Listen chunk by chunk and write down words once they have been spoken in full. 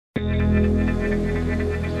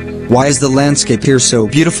Why is the landscape here so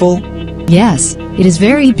beautiful? Yes, it is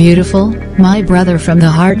very beautiful, my brother from the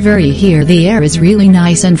heart. Very here the air is really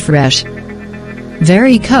nice and fresh.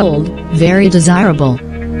 Very cold, very desirable.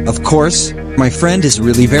 Of course, my friend is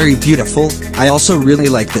really very beautiful. I also really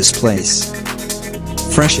like this place.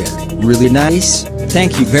 Fresh air, really nice.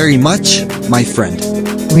 Thank you very much, my friend.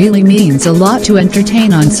 Really means a lot to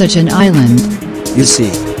entertain on such an island. You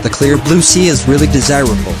see, the clear blue sea is really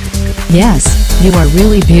desirable. Yes, you are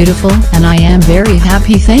really beautiful and I am very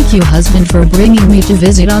happy. Thank you husband for bringing me to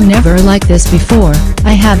visit. I'm never like this before.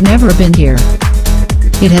 I have never been here.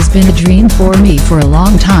 It has been a dream for me for a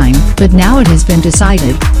long time, but now it has been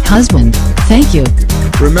decided. Husband, thank you.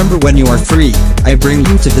 Remember when you are free, I bring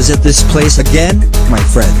you to visit this place again, my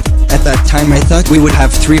friend. At that time I thought we would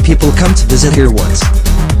have 3 people come to visit here once.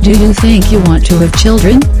 Do you think you want to have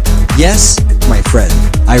children? Yes, my friend,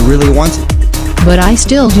 I really want it. But I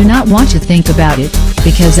still do not want to think about it,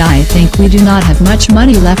 because I think we do not have much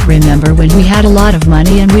money left. Remember when we had a lot of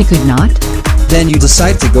money and we could not? Then you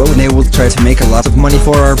decide to go and I will try to make a lot of money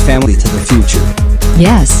for our family to the future.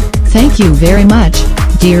 Yes, thank you very much,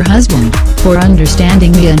 dear husband, for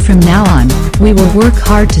understanding me, and from now on, we will work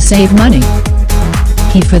hard to save money.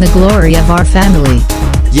 He for the glory of our family.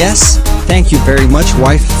 Yes, thank you very much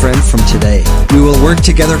wife friend. From today, we will work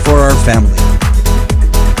together for our family.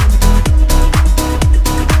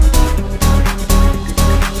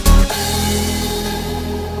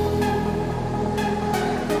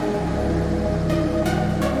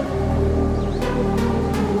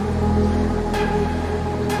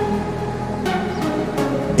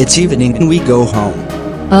 It's evening and we go home.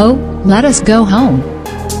 Oh, let us go home.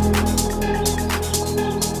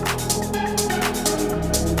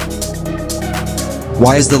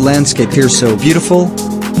 Why is the landscape here so beautiful?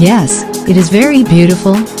 Yes, it is very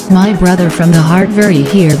beautiful, my brother from the heart. Very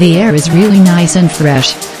here the air is really nice and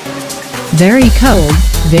fresh. Very cold,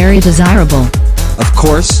 very desirable. Of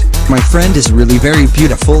course, my friend is really very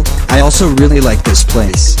beautiful. I also really like this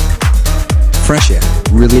place. Fresh air,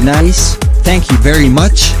 really nice. Thank you very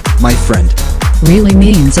much, my friend. Really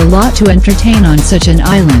means a lot to entertain on such an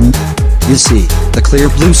island. You see, the clear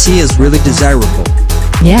blue sea is really desirable.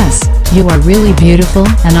 Yes, you are really beautiful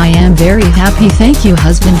and I am very happy. Thank you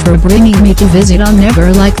husband for bringing me to visit. I'm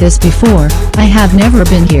never like this before. I have never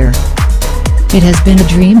been here. It has been a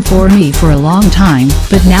dream for me for a long time,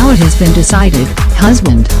 but now it has been decided.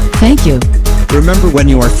 Husband, thank you. Remember when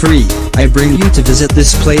you are free, I bring you to visit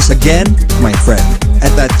this place again, my friend.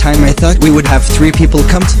 At that time I thought we would have 3 people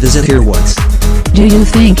come to visit here once. Do you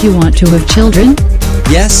think you want to have children?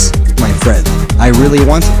 Yes, my friend, I really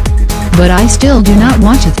want it. But I still do not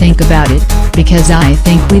want to think about it, because I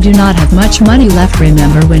think we do not have much money left.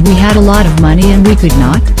 Remember when we had a lot of money and we could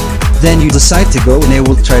not? Then you decide to go and I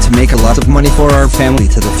will try to make a lot of money for our family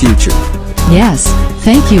to the future. Yes,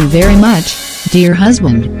 thank you very much, dear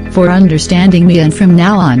husband, for understanding me, and from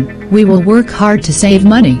now on, we will work hard to save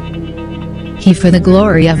money. He for the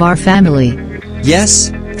glory of our family.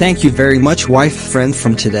 Yes, thank you very much wife friend.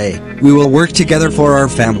 From today, we will work together for our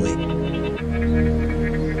family.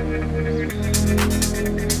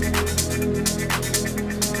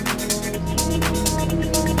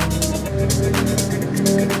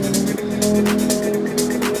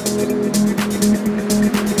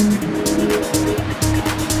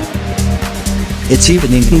 It's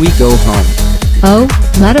evening and we go home. Oh,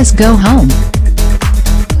 let us go home.